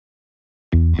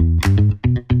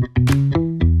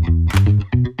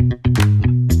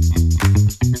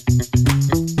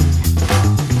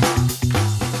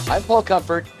Paul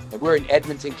Comfort, and we're in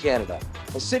Edmonton, Canada,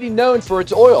 a city known for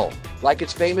its oil, like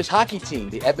its famous hockey team,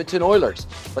 the Edmonton Oilers.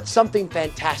 But something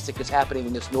fantastic is happening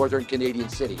in this northern Canadian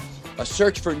city, a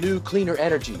search for new, cleaner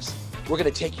energies. We're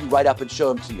going to take you right up and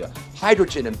show them to you.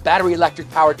 Hydrogen and battery electric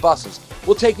powered buses.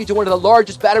 We'll take you to one of the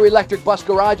largest battery electric bus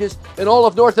garages in all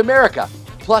of North America.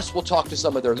 Plus, we'll talk to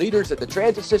some of their leaders at the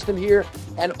transit system here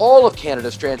and all of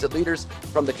Canada's transit leaders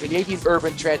from the Candian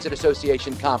Urban Transit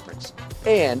Association conference.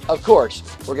 And, of course,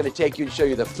 we're going to take you and show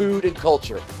you the food and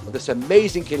culture of this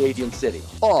amazing Canadian city.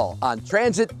 All on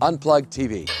Transit Unplugged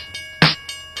TV.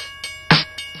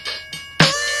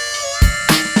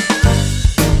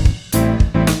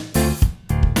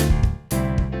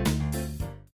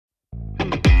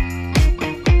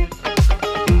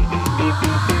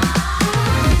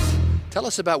 Tell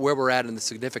us about where we're at and the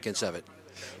significance of it.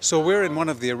 So we're in one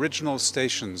of the original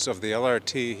stations of the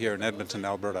LRT here in Edmonton,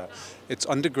 Alberta. It's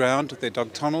underground, they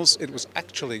dug tunnels. It was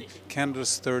actually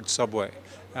Canada's third subway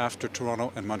after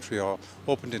Toronto and Montreal.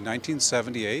 Opened in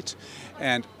 1978,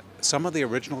 and some of the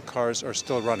original cars are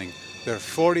still running. They're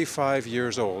 45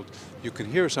 years old. You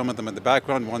can hear some of them in the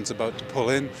background, one's about to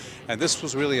pull in, and this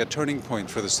was really a turning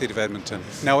point for the city of Edmonton.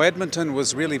 Now, Edmonton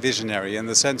was really visionary in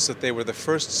the sense that they were the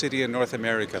first city in North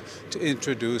America to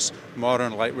introduce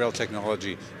modern light rail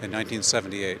technology in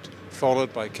 1978,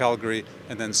 followed by Calgary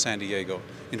and then San Diego.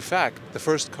 In fact, the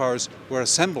first cars were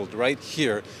assembled right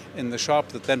here in the shop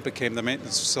that then became the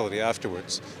maintenance facility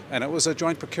afterwards. And it was a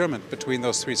joint procurement between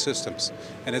those three systems.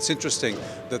 And it's interesting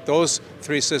that those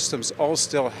three systems all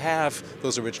still have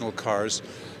those original cars.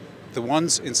 The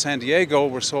ones in San Diego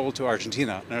were sold to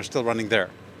Argentina and are still running there.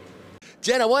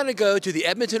 Jen, I want to go to the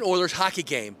Edmonton Oilers hockey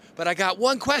game, but I got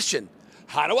one question.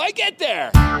 How do I get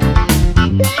there?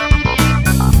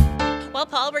 Well,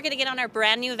 Paul, we're going to get on our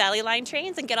brand new Valley Line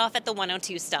trains and get off at the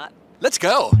 102 stop. Let's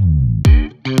go.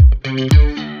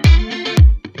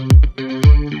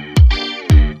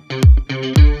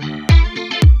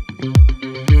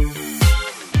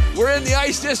 We're in the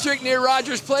Ice District near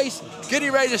Rogers Place,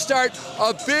 getting ready to start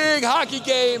a big hockey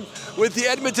game with the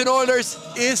Edmonton Oilers.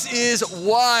 This is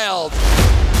wild.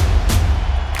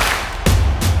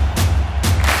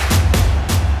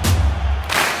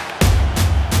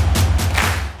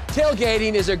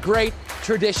 Tailgating is a great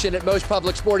tradition at most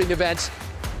public sporting events.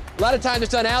 A lot of times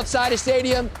it's done outside a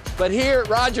stadium, but here at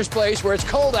Rogers Place, where it's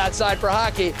cold outside for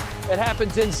hockey, it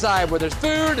happens inside, where there's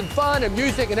food and fun and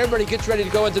music and everybody gets ready to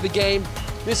go into the game.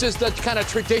 This is the kind of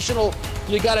traditional,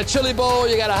 you got a chili bowl,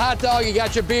 you got a hot dog, you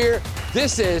got your beer.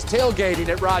 This is tailgating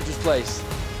at Rogers Place.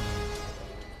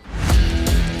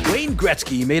 Wayne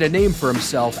Gretzky made a name for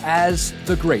himself as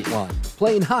the Great One,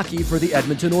 playing hockey for the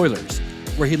Edmonton Oilers,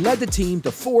 where he led the team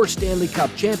to 4 Stanley Cup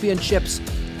championships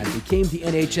and became the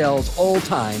NHL's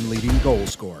all-time leading goal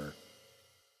scorer.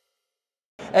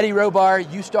 Eddie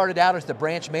Robar, you started out as the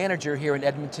branch manager here in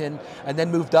Edmonton and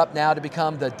then moved up now to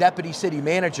become the deputy city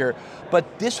manager.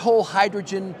 But this whole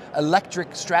hydrogen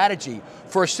electric strategy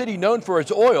for a city known for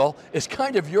its oil is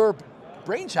kind of your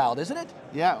brainchild, isn't it?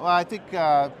 Yeah, well, I think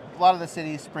a lot of the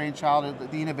city's brainchild,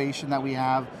 the innovation that we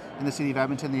have in the city of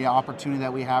Edmonton, the opportunity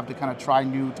that we have to kind of try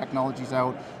new technologies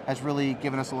out has really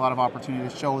given us a lot of opportunity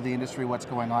to show the industry what's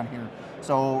going on here.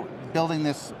 So building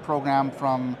this program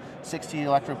from 60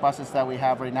 electric buses that we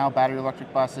have right now, battery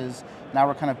electric buses, now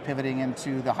we're kind of pivoting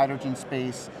into the hydrogen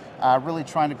space, really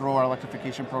trying to grow our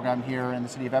electrification program here in the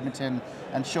city of Edmonton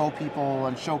and show people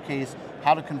and showcase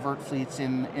how to convert fleets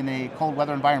in a cold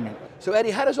weather environment. So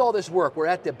Eddie, how does all this work? We're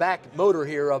at the back motor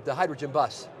here of the hydrogen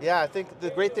bus. Yeah, I think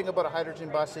the great thing about a hydrogen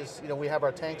bus is, we have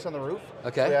our tanks on the roof.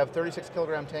 Okay. We have 36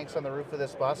 kilogram tanks on the roof of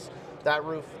this bus. That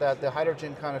roof, the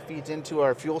hydrogen kind of feeds into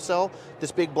our fuel cell.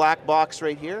 This big black box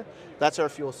right here, that's our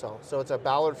fuel cell. So it's a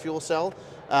Ballard fuel cell.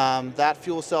 That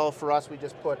fuel cell for us, we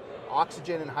just put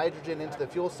oxygen and hydrogen into the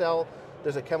fuel cell.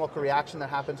 There's a chemical reaction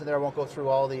that happens in there. I won't go through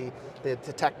all the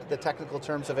technical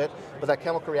terms of it, but that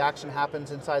chemical reaction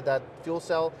happens inside that fuel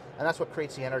cell, and that's what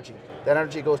creates the energy. That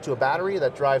energy goes to a battery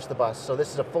that drives the bus. So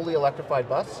this is a fully electrified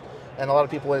bus, and a lot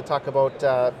of people, when they talk about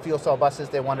fuel cell buses,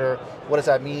 they wonder, what does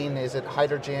that mean? Is it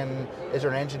hydrogen? Is there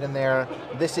an engine in there?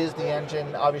 This is the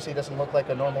engine. Obviously, it doesn't look like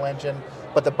a normal engine,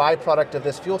 but the byproduct of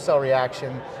this fuel cell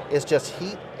reaction is just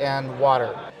heat and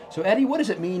water. So Eddie, what does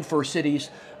it mean for cities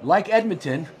like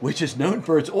Edmonton, which is known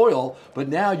for its oil, but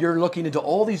now you're looking into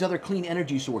all these other clean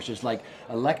energy sources like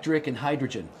electric and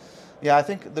hydrogen? Yeah, I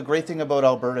think the great thing about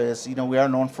Alberta is, we are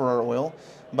known for our oil,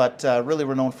 but really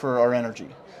we're known for our energy.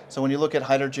 So when you look at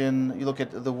hydrogen, you look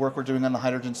at the work we're doing on the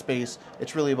hydrogen space,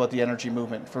 it's really about the energy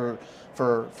movement for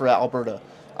Alberta.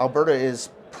 Alberta is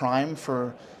prime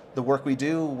for the work we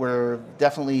do, we're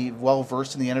definitely well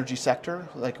versed in the energy sector.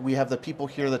 Like, we have the people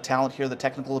here, the talent here, the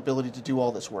technical ability to do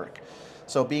all this work.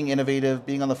 So being innovative,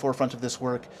 being on the forefront of this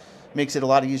work makes it a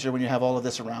lot easier when you have all of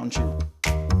this around you.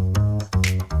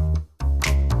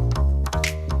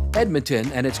 Edmonton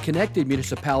and its connected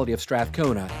municipality of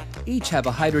Strathcona each have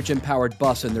a hydrogen-powered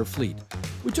bus in their fleet.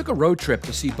 We took a road trip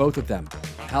to see both of them,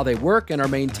 how they work and are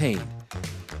maintained.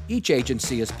 Each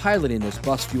agency is piloting this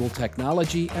bus fuel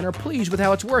technology and are pleased with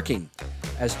how it's working.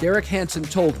 As Derek Hansen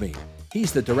told me,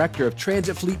 he's the Director of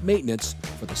Transit Fleet Maintenance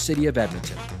for the City of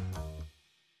Edmonton.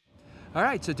 All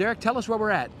right, so Derek, tell us where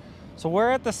we're at. So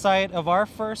we're at the site of our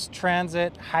first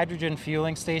transit hydrogen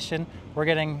fueling station. We're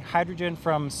getting hydrogen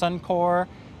from Suncor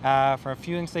for a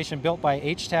fueling station built by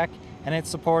H-Tech, and it's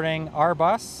supporting our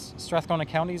bus, Strathcona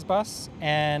County's bus,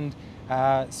 and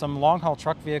some long-haul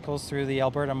truck vehicles through the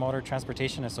Alberta Motor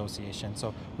Transportation Association.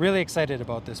 So really excited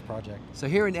about this project. So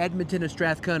here in Edmonton and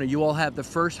Strathcona, you all have the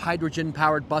first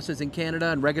hydrogen-powered buses in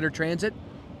Canada and regular transit?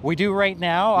 We do right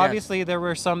now. Yes. Obviously, there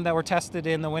were some that were tested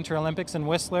in the Winter Olympics in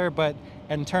Whistler, but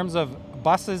in terms of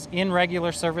buses in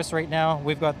regular service right now,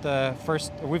 we've got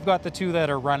the two that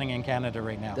are running in Canada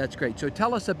right now. That's great. So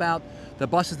tell us about the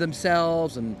buses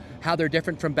themselves and how they're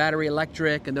different from battery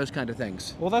electric and those kind of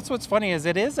things. Well, that's what's funny is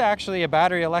it is actually a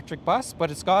battery electric bus, but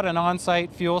it's got an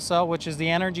on-site fuel cell, which is the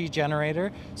energy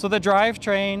generator. So the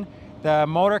drivetrain, the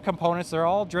motor components, they're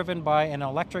all driven by an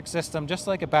electric system, just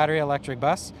like a battery electric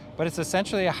bus, but it's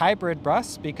essentially a hybrid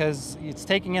bus because it's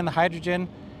taking in the hydrogen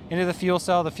into the fuel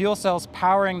cell. The fuel cell's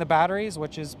powering the batteries,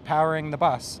 which is powering the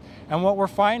bus. And what we're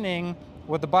finding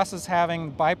with the buses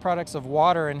having byproducts of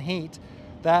water and heat,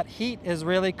 that heat is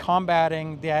really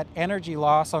combating that energy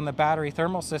loss on the battery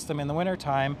thermal system in the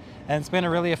wintertime, and it's been a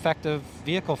really effective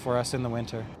vehicle for us in the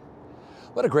winter.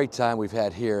 What a great time we've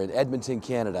had here in Edmonton,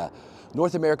 Canada,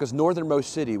 North America's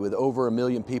northernmost city with over 1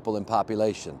 million people in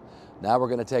population. Now we're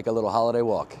going to take a little holiday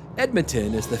walk.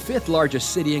 Edmonton is the 5th largest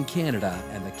city in Canada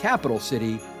and the capital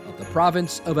city of the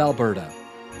province of Alberta.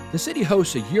 The city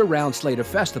hosts a year-round slate of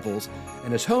festivals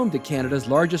and is home to Canada's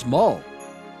largest mall.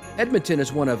 Edmonton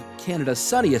is one of Canada's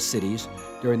sunniest cities.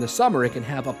 During the summer, it can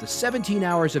have up to 17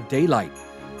 hours of daylight.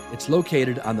 It's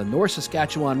located on the North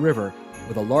Saskatchewan River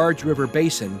with a large river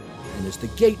basin and is the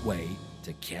gateway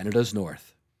to Canada's north.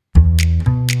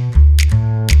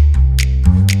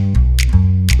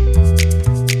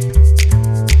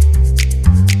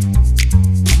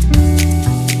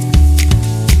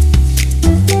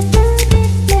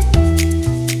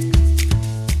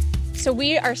 So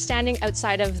we are standing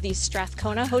outside of the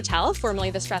Strathcona Hotel, formerly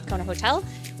the Strathcona Hotel,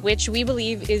 which we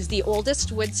believe is the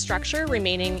oldest wood structure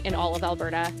remaining in all of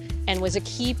Alberta and was a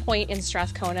key point in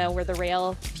Strathcona where the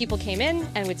rail people came in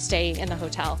and would stay in the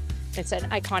hotel. It's an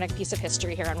iconic piece of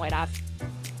history here on Whyte Ave.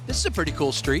 This is a pretty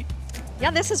cool street. Yeah,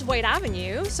 this is Whyte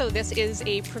Avenue. So this is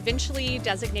a provincially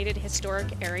designated historic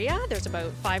area. There's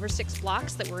about 5 or 6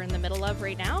 blocks that we're in the middle of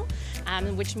right now,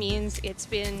 which means it's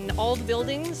been all the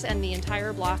buildings and the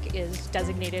entire block is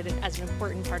designated as an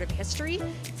important part of history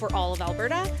for all of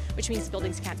Alberta, which means the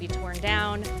buildings can't be torn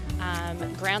down.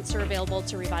 Grants are available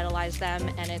to revitalize them,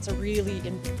 and it's a really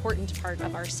important part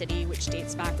of our city, which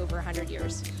dates back over 100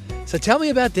 years. So tell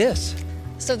me about this.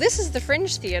 So this is the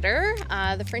Fringe Theatre.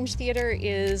 The Fringe Theatre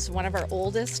is one of our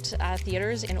oldest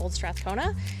theatres in Old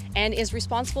Strathcona and is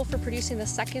responsible for producing the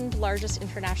 2nd largest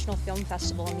international film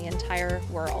festival in the entire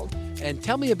world. And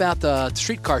tell me about the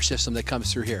streetcar system that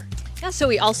comes through here. Yeah, so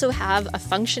we also have a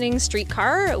functioning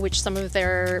streetcar, which some of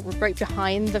their, right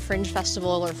behind the Fringe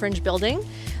Festival or Fringe building,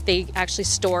 they actually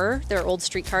store their old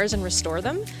streetcars and restore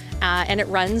them. And it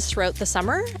runs throughout the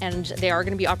summer, and they are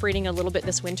going to be operating a little bit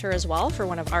this winter as well for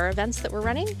one of our events that we're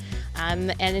running.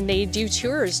 And they do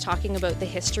tours talking about the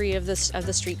history of the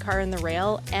streetcar and the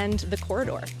rail and the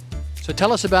corridor. So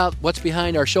tell us about what's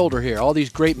behind our shoulder here, all these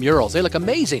great murals. They look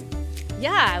amazing.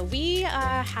 Yeah, we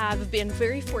have been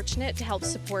very fortunate to help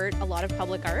support a lot of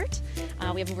public art.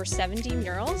 We have over 70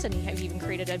 murals, and we have even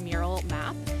created a mural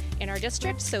map in our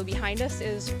district. So behind us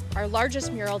is our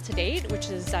largest mural to date, which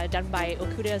is done by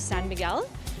CUTA San Miguel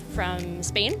from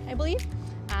Spain, I believe.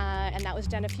 And that was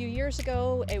done a few years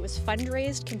ago. It was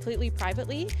fundraised completely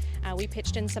privately. We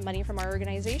pitched in some money from our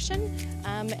organization.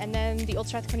 And then the Old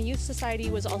Strathcona Youth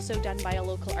Society was also done by a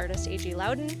local artist, A.J.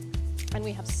 Loudon. And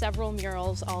we have several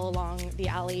murals all along the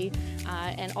alley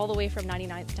and all the way from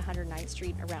 99th to 109th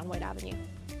Street around Whyte Avenue.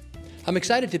 I'm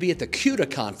excited to be at the CUTA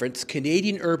conference,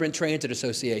 Canadian Urban Transit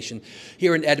Association,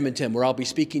 here in Edmonton, where I'll be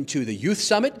speaking to the Youth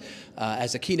Summit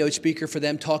as a keynote speaker for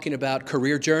them, talking about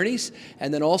career journeys.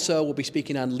 And then also we'll be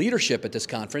speaking on leadership at this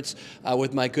conference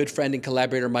with my good friend and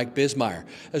collaborator, Mike Bismeyer,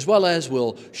 as well as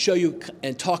we'll show you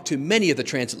and talk to many of the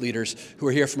transit leaders who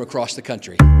are here from across the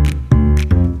country.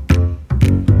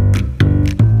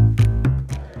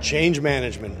 Change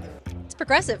management. It's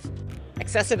progressive.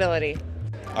 Accessibility.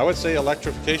 I would say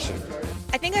electrification.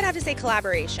 I think I'd have to say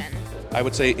collaboration. I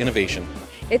would say innovation.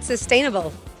 It's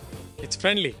sustainable. It's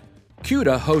friendly.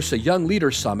 CUTA hosts a Young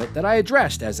Leaders Summit that I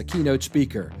addressed as a keynote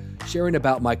speaker, sharing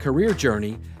about my career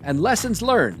journey and lessons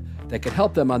learned that could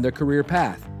help them on their career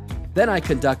path. Then I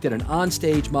conducted an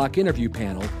on-stage mock interview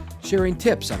panel, sharing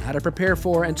tips on how to prepare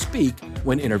for and speak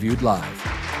when interviewed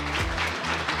live.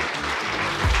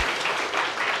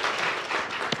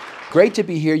 Great to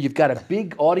be here. You've got a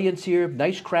big audience here,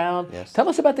 nice crowd. Yes. Tell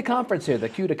us about the conference here, the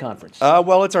CUTA conference.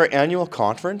 Well, it's our annual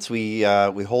conference. We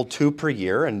hold 2 per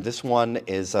year, and this one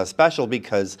is special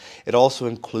because it also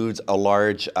includes a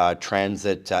large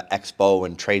transit expo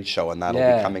and trade show, and that'll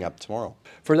be coming up tomorrow.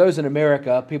 For those in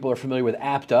America, people are familiar with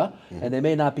APTA, and they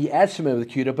may not be as familiar with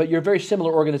CUTA, but you're very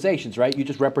similar organizations, right? You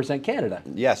just represent Canada.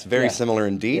 Yes, very similar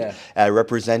indeed.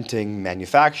 Representing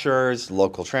manufacturers,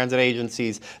 local transit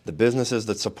agencies, the businesses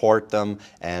that support them,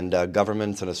 and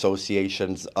governments and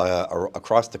associations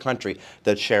across the country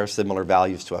that share similar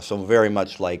values to us, so very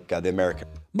much like the American.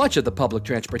 Much of the public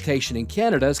transportation in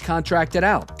Canada is contracted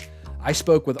out. I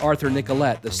spoke with Arthur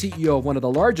Nicolette, the CEO of one of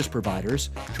the largest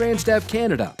providers, Transdev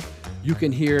Canada. You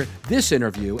can hear this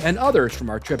interview and others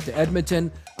from our trip to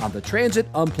Edmonton on the Transit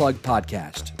Unplugged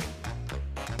podcast.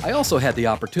 I also had the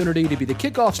opportunity to be the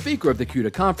kickoff speaker of the CUTA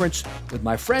conference with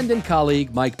my friend and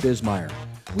colleague, Mike Bismeyer.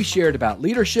 We shared about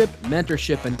leadership,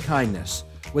 mentorship, and kindness,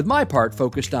 with my part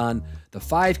focused on the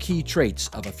 5 key traits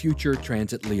of a future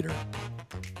transit leader.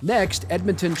 Next,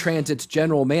 Edmonton Transit's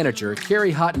general manager,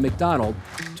 Carrie Houghton McDonald,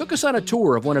 took us on a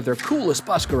tour of one of their coolest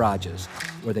bus garages,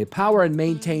 where they power and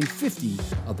maintain 50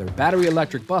 of their battery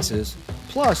electric buses,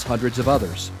 plus hundreds of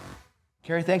others.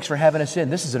 Carrie, thanks for having us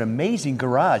in. This is an amazing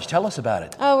garage. Tell us about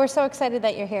it. Oh, we're so excited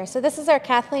that you're here. So this is our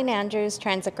Kathleen Andrews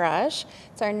Transit Garage.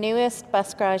 It's our newest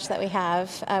bus garage that we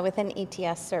have within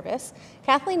ETS service.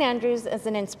 Kathleen Andrews is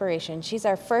an inspiration. She's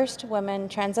our first woman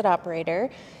transit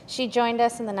operator. She joined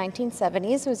us in the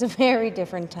 1970s. It was a very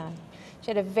different time.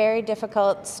 She had a very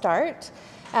difficult start.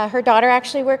 Her daughter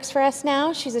actually works for us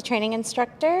now. She's a training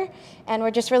instructor, and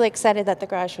we're just really excited that the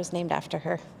garage was named after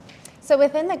her. So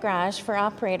within the garage, for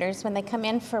operators, when they come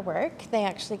in for work, they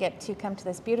actually get to come to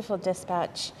this beautiful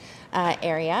dispatch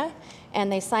area,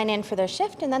 and they sign in for their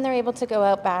shift, and then they're able to go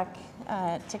out back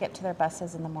to get to their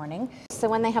buses in the morning. So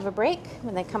when they have a break,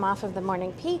 when they come off of the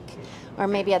morning peak, or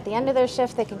maybe at the end of their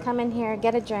shift, they can come in here,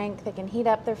 get a drink, they can heat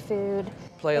up their food.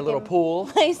 Play a little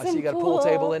pool. I see you got a pool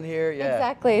table in here. Yeah.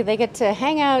 Exactly. They get to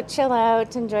hang out, chill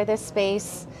out, enjoy this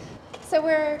space. So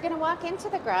we're going to walk into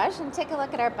the garage and take a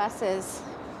look at our buses.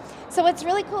 So what's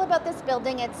really cool about this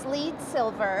building, it's LEED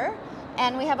silver,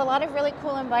 and we have a lot of really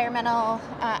cool environmental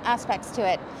aspects to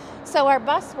it. So our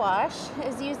bus wash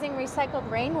is using recycled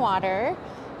rainwater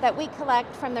that we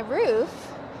collect from the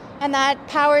roof, and that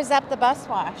powers up the bus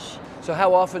wash. So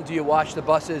how often do you wash the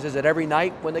buses? Is it every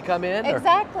night when they come in?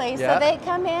 Exactly. So they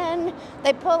come in,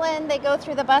 they pull in, they go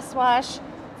through the bus wash.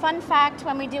 Fun fact,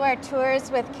 when we do our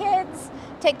tours with kids,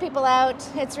 take people out,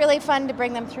 it's really fun to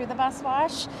bring them through the bus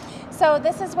wash. So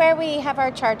this is where we have our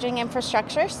charging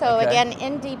infrastructure. So again,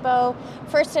 in depot,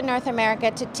 first in North America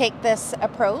to take this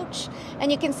approach.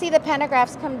 And you can see the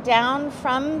pantographs come down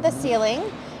from the ceiling,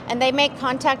 and they make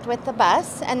contact with the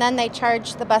bus, and then they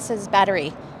charge the bus's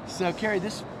battery. So Carrie,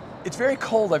 it's very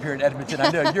cold up here in Edmonton.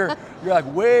 I know you're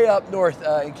like way up north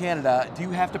in Canada. Do you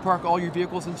have to park all your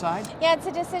vehicles inside? Yeah, it's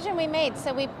a decision we made.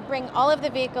 So we bring all of the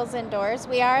vehicles indoors.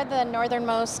 We are the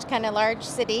northernmost kind of large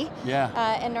city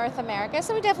in North America.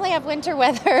 So we definitely have winter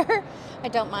weather. I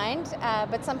don't mind,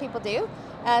 but some people do.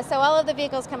 So all of the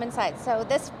vehicles come inside. So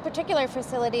this particular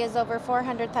facility is over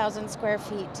 400,000 square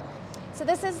feet. So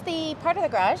this is the part of the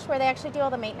garage where they actually do all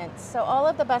the maintenance. So all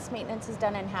of the bus maintenance is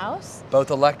done in-house.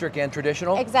 Both electric and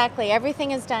traditional? Exactly.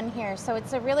 Everything is done here. So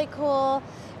it's a really cool,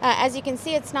 as you can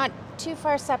see, it's not too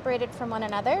far separated from one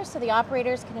another. So the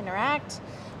operators can interact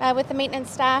with the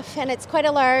maintenance staff. And it's quite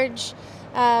a large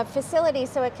facility,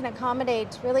 so it can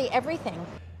accommodate really everything.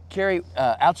 Carrie,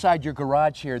 outside your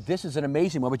garage here, this is an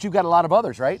amazing one, but you've got a lot of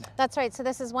others, right? That's right. So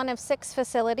this is one of 6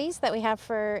 facilities that we have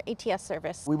for ETS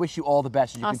service. We wish you all the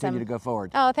best as you continue to go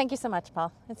forward. Oh, thank you so much, Paul.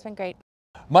 It's been great.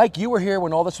 Mike, you were here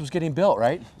when all this was getting built,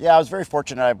 right? Yeah, I was very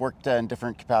fortunate. I've worked in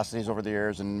different capacities over the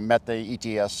years and met the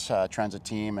ETS transit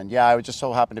team. And yeah, I was just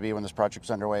so happened to be when this project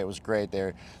was underway. It was great.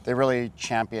 They really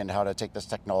championed how to take this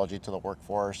technology to the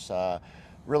workforce.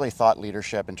 Really thought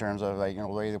leadership in terms of the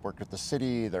way they worked with the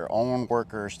city, their own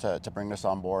workers to bring this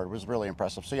on board. It was really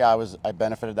impressive. So yeah, I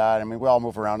benefited that. I mean, we all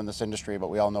move around in this industry, but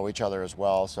we all know each other as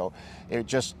well. So it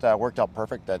just worked out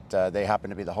perfect that they happened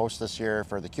to be the host this year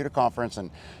for the CUTA conference, and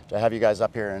to have you guys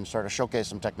up here and sort of showcase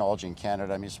some technology in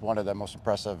Canada. I mean, it's one of the most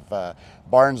impressive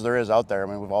barns there is out there. I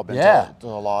mean, we've all been to a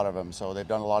lot of them. So they've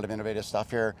done a lot of innovative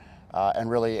stuff here.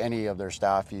 And really, any of their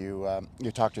staff you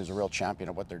talk to is a real champion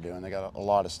of what they're doing. They got a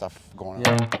lot of stuff going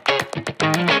on.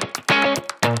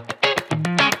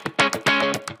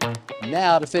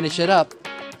 Now, to finish it up,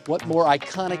 what more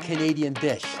iconic Canadian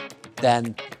dish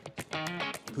than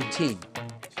poutine,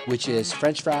 which is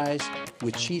French fries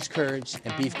with cheese curds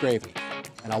and beef gravy.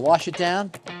 And I'll wash it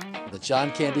down with a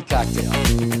John Candy cocktail.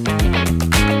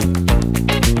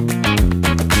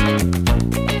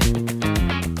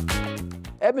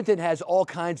 Edmonton has all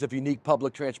kinds of unique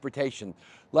public transportation.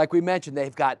 Like we mentioned,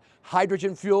 they've got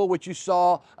hydrogen fuel, which you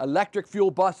saw, electric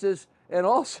fuel buses, and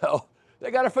also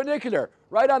they got a funicular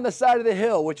right on the side of the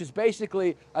hill, which is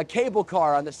basically a cable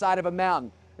car on the side of a mountain.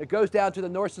 It goes down to the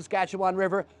North Saskatchewan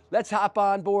River. Let's hop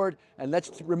on board and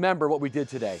let's remember what we did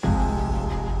today.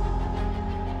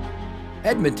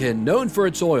 Edmonton, known for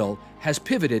its oil, has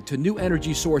pivoted to new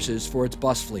energy sources for its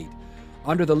bus fleet.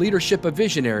 Under the leadership of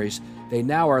visionaries, they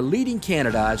now are leading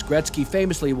Canada, as Gretzky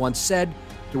famously once said,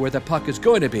 to where the puck is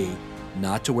going to be,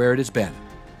 not to where it has been.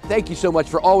 Thank you so much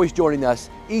for always joining us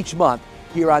each month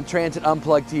here on Transit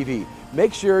Unplugged TV.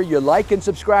 Make sure you like and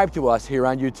subscribe to us here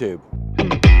on YouTube.